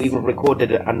days you even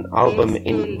recorded an album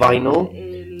in vinyl.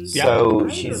 So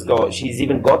she's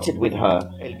even got it with her,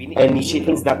 and she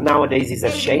thinks that nowadays it's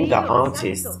a shame that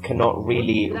artists cannot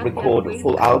really record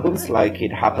full albums like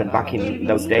it happened back in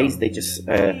those days. They just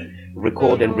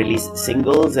record and release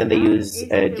singles, and they use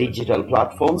digital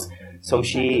platforms. So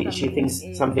she thinks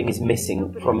something is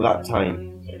missing from that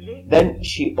time. Then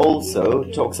she also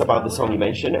talks about the song you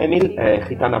mentioned, Emil,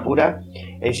 Gitana Pura,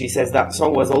 and she says that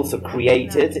song was also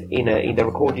created in the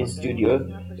recording studio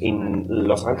in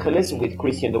Los Angeles with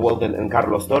Christian De Walden and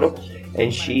Carlos Toro,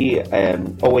 and she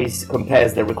always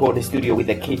compares the recording studio with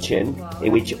the kitchen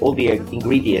in which all the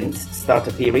ingredients start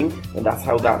appearing, and that's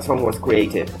how that song was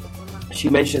created. She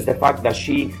mentions the fact that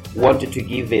she wanted to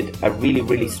give it a really,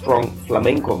 really strong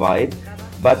flamenco vibe,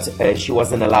 but she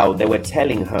wasn't allowed. They were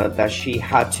telling her that she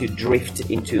had to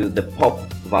drift into the pop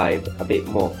vibe a bit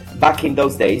more. Back in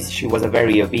those days, she was a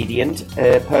very obedient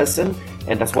person,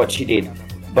 and that's what she did.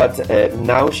 But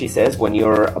now, she says, when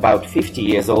you're about 50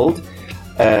 years old,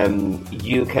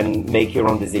 you can make your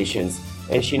own decisions.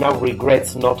 And she now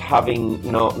regrets not having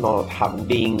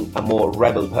being a more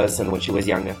rebel person when she was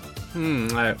younger.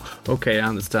 Okay, I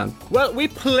understand. Well, we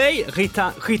play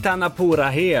Gitana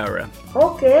Pura here.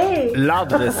 Okay. Love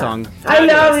this song. I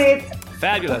love it.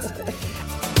 Fabulous.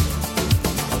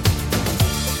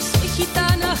 Soy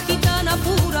gitana, gitana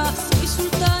pura, soy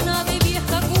sultana de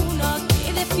vieja cuna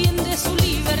que defiende su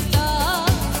libertad.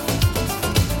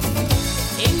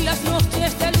 En las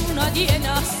noches de luna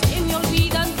llena se me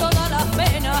olvidan todas las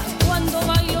penas cuando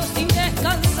bailo sin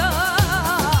descansar.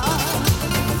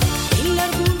 En la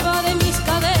curva de mis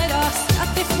caderas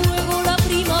hace fuego la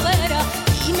primavera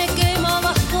y me quema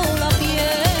bajo la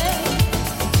piel.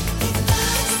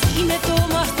 Si me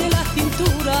tomas de la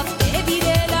cintura te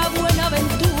diré la buena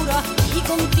aventura y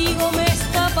contigo me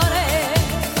escaparé.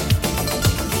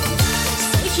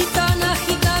 Soy gitana,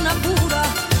 gitana pura,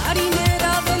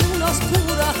 marinera de luna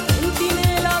oscura,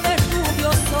 centinela de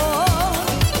rubio sol.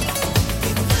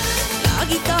 La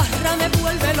guitarra me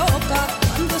vuelve loca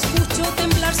cuando escucho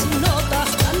temblar sus notas,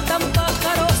 cantan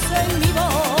pájaros en mi voz.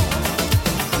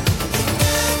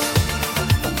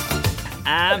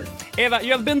 Eva,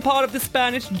 you have been part of the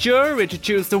Spanish jury to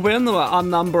choose the winner a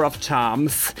number of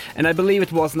times, and I believe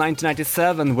it was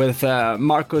 1997 with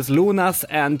Marcos Lunas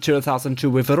and 2002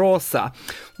 with Rosa.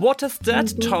 What has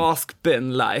that task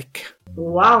been like?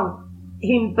 Wow.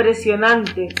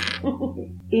 Impresionante.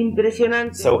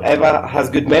 Impresionante. So Eva has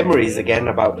good memories again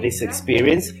about this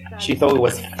experience. She thought it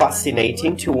was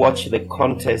fascinating to watch the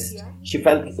contest. She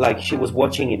felt like she was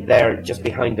watching it there just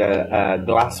behind a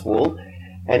glass wall.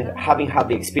 And having had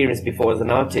the experience before as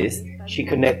an artist, she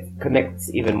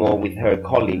connects even more with her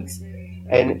colleagues.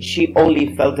 And she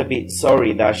only felt a bit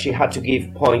sorry that she had to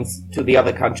give points to the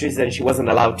other countries and she wasn't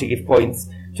allowed to give points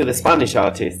to the Spanish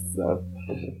artists. So.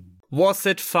 Was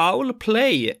it foul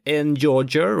play in your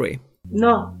jury?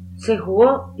 No, se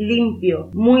jugó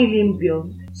limpio, muy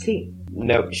limpio, sí.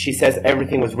 No, she says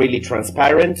everything was really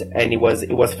transparent and it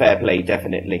was fair play,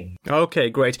 definitely. Okay,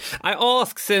 great. I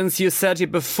asked, since you said here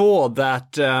before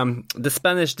that the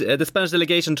Spanish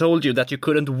delegation told you that you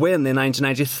couldn't win in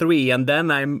 1993, and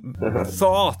then I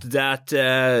thought that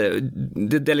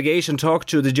the delegation talked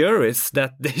to the juries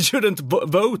that they shouldn't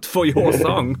vote for your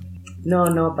song. No,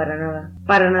 para nada,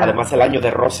 para nada. Además, el año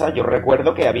de Rosa, yo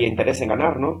recuerdo que había interés en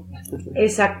ganar, ¿no?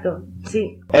 Exacto,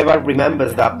 sí. Eva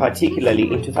remembers that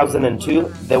particularly in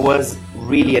 2002, there was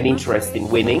really an interest in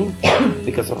winning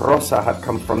because Rosa had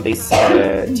come from this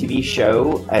TV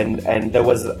show and there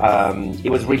was, it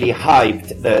was really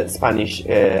hyped, the Spanish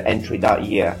entry that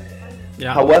year.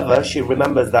 Yeah. However, she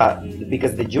remembers that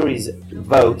because the juries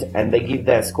vote and they give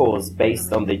their scores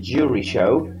based on the jury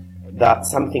show, that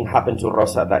something happened to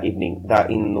Rosa that evening,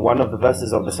 that in one of the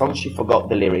verses of the song she forgot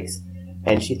the lyrics,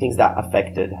 and she thinks that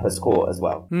affected her score as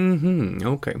well.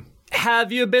 Okay.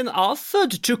 Have you been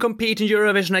offered to compete in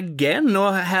Eurovision again,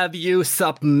 or have you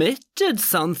submitted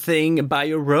something by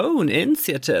your own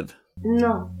initiative?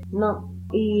 No.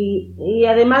 Y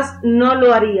además no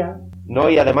lo haría. No,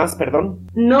 y además, perdón.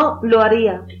 No lo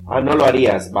haría. Ah, no lo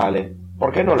harías, vale.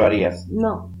 ¿Por qué no lo harías?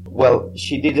 No. Well,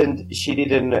 she didn't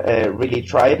really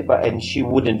try it, and she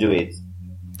wouldn't do it.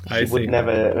 She would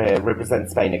never represent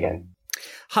Spain again.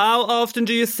 How often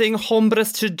do you sing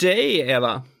Hombres today,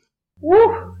 Eva?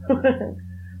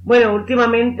 Bueno,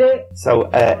 últimamente... So,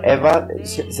 Eva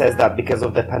says that because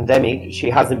of the pandemic, she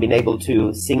hasn't been able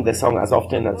to sing the song as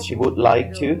often as she would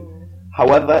like to.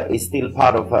 However, it's still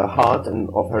part of her heart and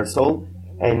of her soul.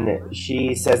 And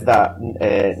she says that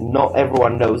not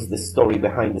everyone knows the story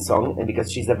behind the song, and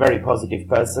because she's a very positive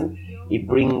person, it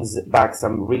brings back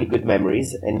some really good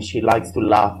memories, and she likes to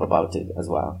laugh about it as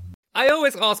well. I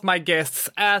always ask my guests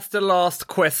as the last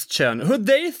question who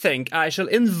they think I shall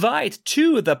invite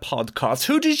to the podcast.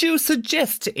 Who did you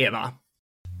suggest, Eva?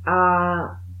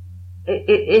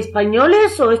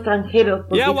 ¿Españoles o extranjeros?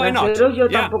 Porque why not? Yo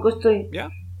tampoco estoy...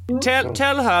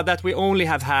 Tell her that we only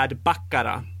have had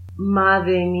Baccara.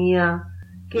 Madre mía,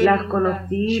 Las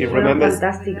conocí, She fueron remembers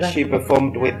fantásticas. she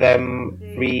performed with them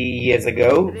 3 years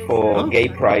ago for Gay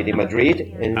Pride in Madrid,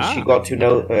 and she got to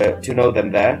know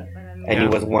them there, and it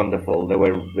was wonderful. They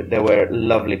were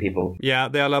lovely people. Yeah,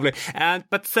 they are lovely.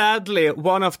 But sadly,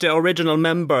 one of the original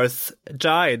members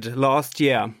died last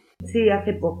year. Sí,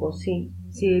 hace poco, sí,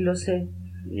 lo sé.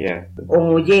 Yeah.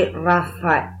 Oye,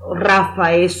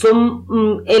 Rafael son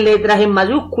letras en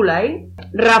mayúsculas, ¿eh?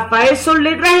 Rafael son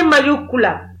letras en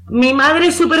mayúsculas. Mi madre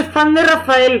es súper fan de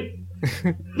Rafael.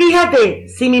 Fíjate,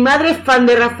 si mi madre es fan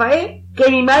de Rafael, que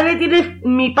mi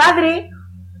padre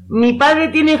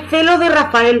tiene celos de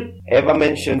Rafael. Eva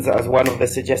mentions as one of the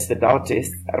suggested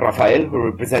artists, Rafael, who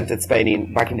represented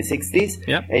Spain back in the 60s,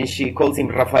 and she calls him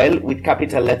Rafael with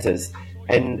capital letters.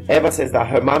 And Eva says that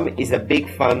her mum is a big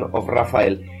fan of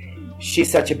Rafael.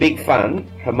 She's such a big fan,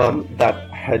 her mum, that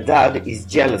her dad is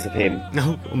jealous of him.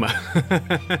 No,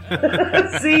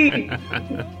 Sí.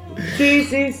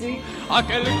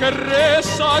 Aquel que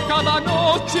reza cada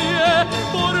noche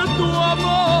por tu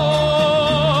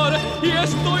amor, y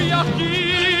estoy aquí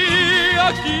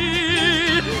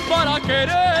para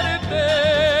quererte.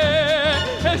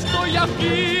 Estoy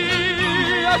aquí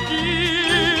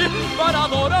para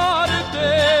adorarte.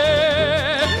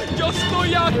 Yo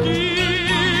estoy aquí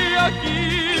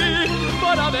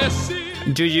para decir.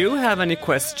 Do you have any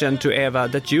question to Eva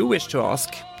that you wish to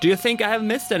ask? Do you think I have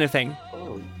missed anything?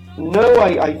 No,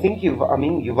 I think you've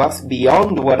asked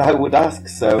beyond what I would ask,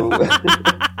 so...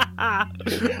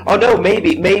 Oh no,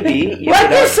 maybe you What could you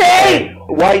ask, say?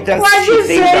 why does What she you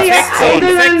think say? that I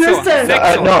don't understand.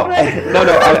 No,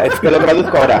 te lo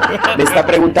traduzco ahora. Me está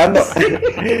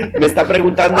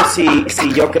preguntando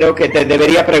si yo creo que te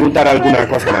debería preguntar alguna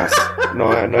cosa más.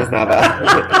 No es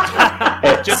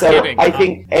nada. Just So kidding. I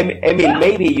think, Emil,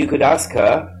 maybe you could ask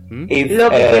her if Lo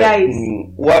que queráis.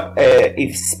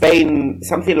 if Spain,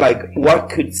 something like, what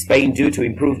could Spain do to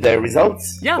improve their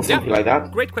results? Or something like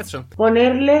that. Great question.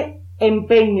 Ponerle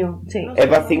empeño, sí.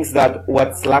 Eva thinks that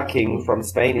what's lacking from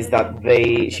Spain is that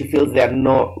she feels they're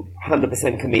not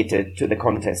 100% committed to the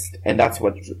contest, and that's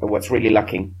what's really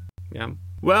lacking. Yeah.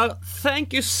 Well,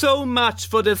 thank you so much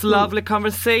for this lovely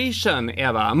conversation,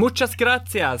 Eva. Muchas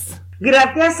gracias.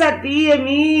 Gracias a ti,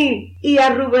 Emil, y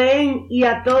a Rubén, y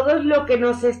a todos los que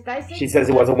nos estáis... She says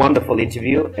it was a wonderful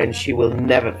interview, and she will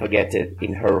never forget it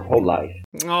in her whole life.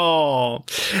 Oh,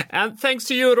 and thanks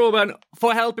to you, Ruben,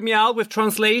 for helping me out with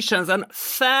translations and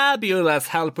fabulous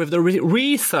help with the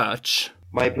research.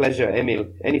 My pleasure, Emil.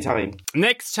 Anytime.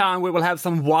 Next time we will have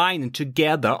some wine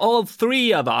together, all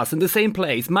 3 of us in the same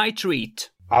place. My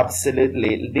treat.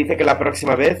 Absolutely. Dice que la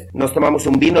próxima vez nos tomamos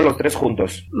un vino los 3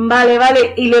 juntos. Vale,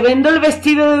 y le vendo el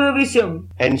vestido de Eurovisión.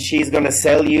 And she's gonna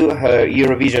sell you her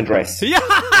Eurovision dress. Yeah,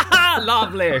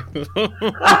 lovely.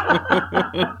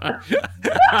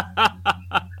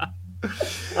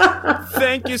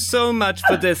 Thank you so much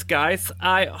for this, guys.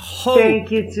 I hope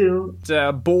Thank you too.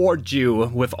 bored you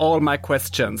with all my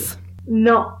questions.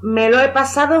 No, me lo he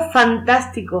pasado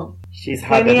fantástico. She's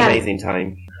had Genial. an amazing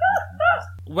time.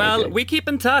 Well, Okay. we keep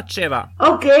in touch, Eva.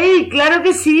 Ok, claro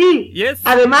que sí. Yes.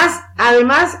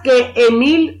 Además que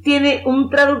Emil tiene un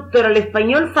traductor al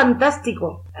español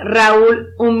fantástico.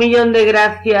 Raúl, 1.000.000 de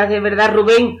gracias, de verdad.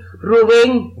 Rubén,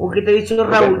 que te he dicho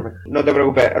Raúl. No te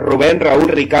preocupes. Rubén, Raúl,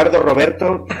 Ricardo,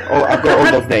 Roberto,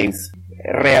 all those names.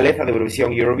 Realeza de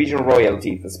Eurovisión, Eurovision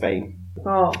Royalty for Spain.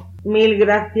 Oh, 1000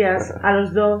 gracias a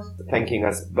los dos. Thanking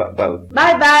us both.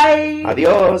 Bye bye.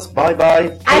 Adiós. Bye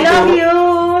bye. I love you.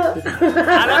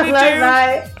 I love you Bye too.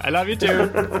 bye. I love you too.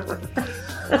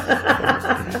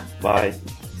 Bye.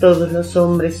 Todos los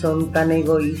hombres son tan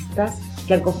egoístas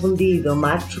que han confundido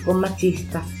macho con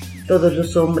machista. Todos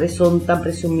los hombres son tan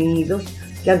presumidos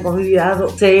que han olvidado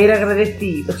ser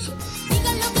agradecidos.